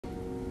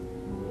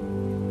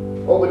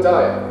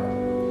Obadiah.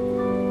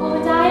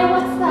 Obadiah,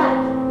 what's that?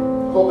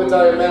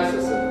 Obadiah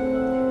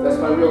Masterson. That's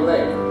my real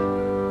name.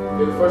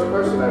 You're the first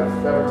person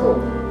I've ever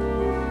told.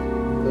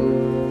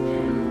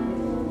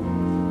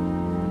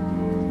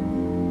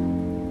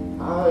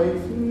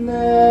 I've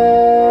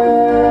never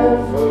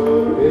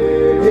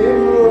been in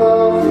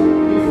love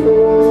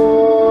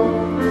before.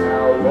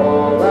 Now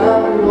all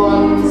at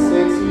once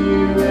it's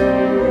you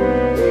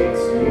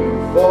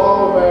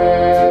forevermore.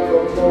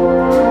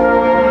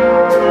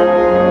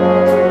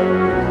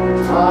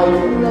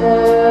 I've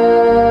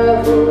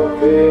never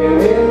been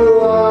in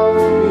love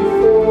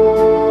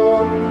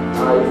before.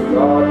 I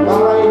thought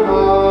my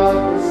heart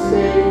was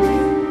safe.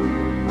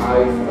 I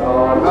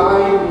thought I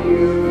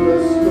knew the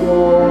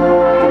score.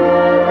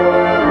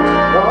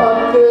 But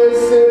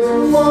this is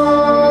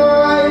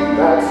wine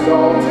that's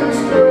all too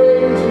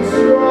strange and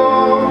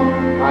strong.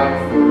 I'm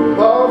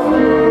full of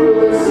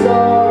foolish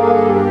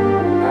song,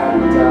 and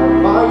down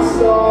my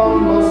song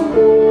must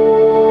pour.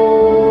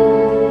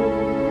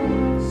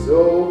 So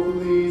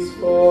please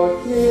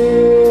forgive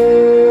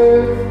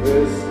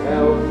this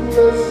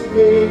helpless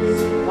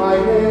case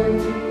I'm in.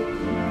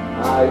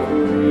 I've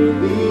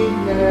really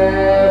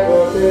never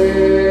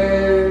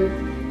been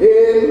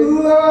in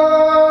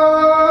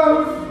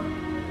love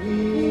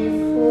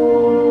before.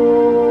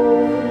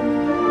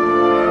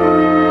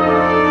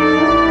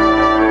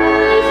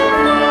 I've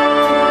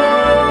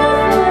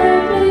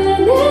never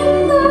been in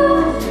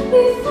love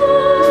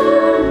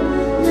before.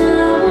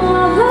 Now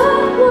all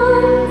at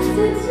once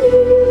it's you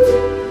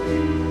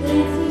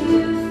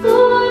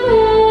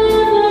forevermore.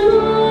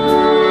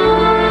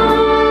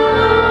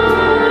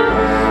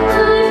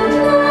 I've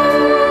never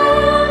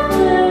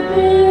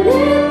been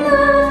in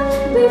love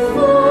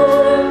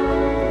before.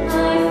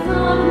 I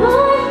thought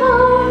my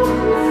heart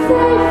was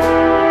safe.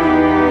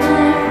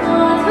 I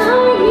thought I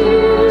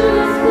knew the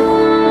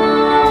score.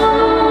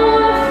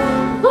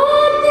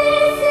 But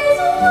this is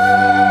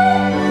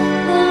wine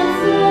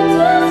that's all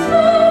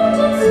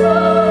too strange and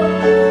strong.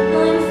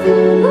 I'm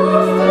full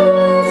of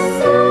foolish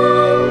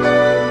song,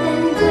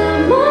 and down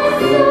my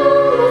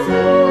soul was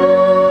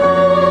poured.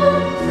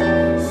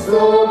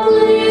 So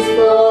please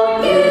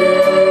forgive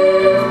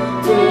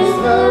this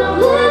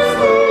helpless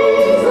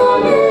haze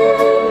I'm in.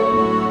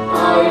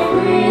 I've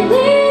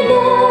really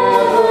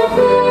never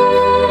been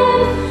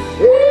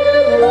in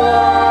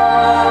love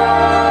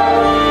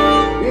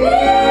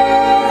before.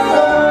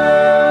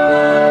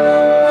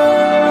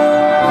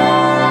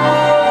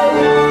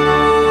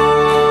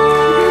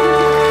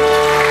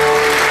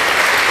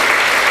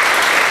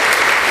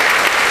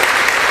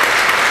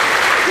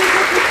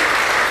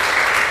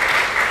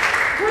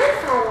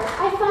 Grandfather,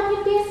 I thought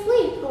you'd be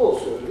asleep. Hello,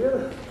 Sylvia.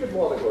 Good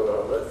morning, Lord.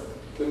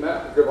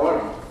 Good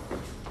morning.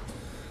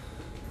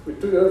 We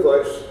took your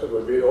advice and we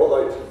made all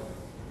right.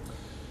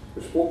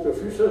 We spoke to a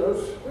few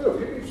sinners. Where have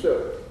you been, sir?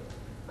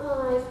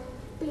 I've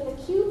been to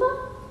Cuba.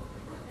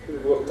 Should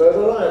we go to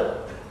Treasure Island?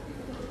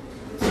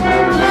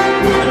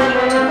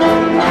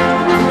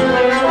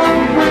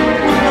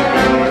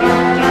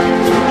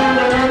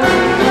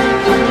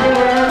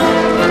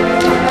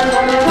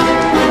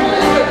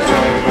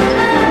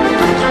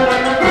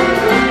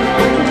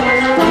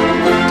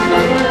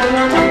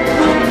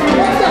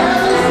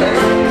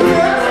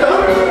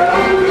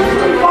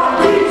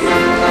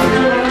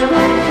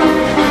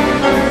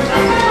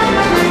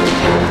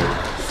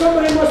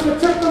 Somebody must have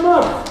tipped them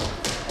up.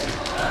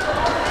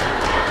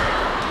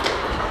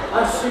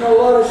 I've seen a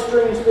lot of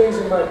strange things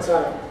in my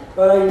time,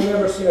 but I've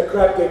never seen a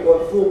crap game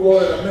going full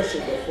blown in a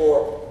mission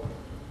before.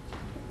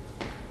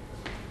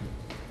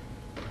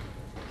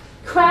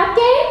 Crab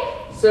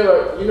game?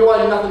 Sarah, you know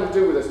I had nothing to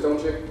do with this,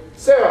 don't you?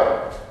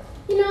 Sarah!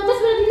 You know,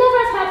 this would have never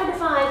have happened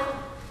if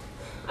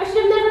I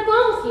should have never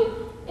gone with you.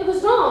 It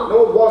was wrong.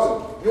 No, it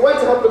wasn't. You went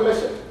to help the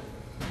mission.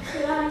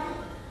 Did I?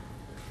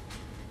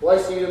 Will I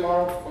see you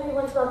tomorrow?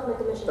 Everyone's welcome at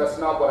the mission. That's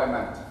not what I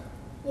meant.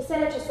 You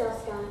said it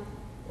yourself, Sky.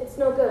 It's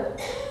no good.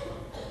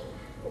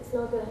 It's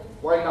no good.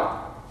 Why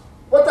not?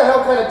 What the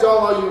hell kind of doll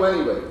are you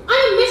anyway?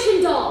 I'm a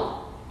mission doll.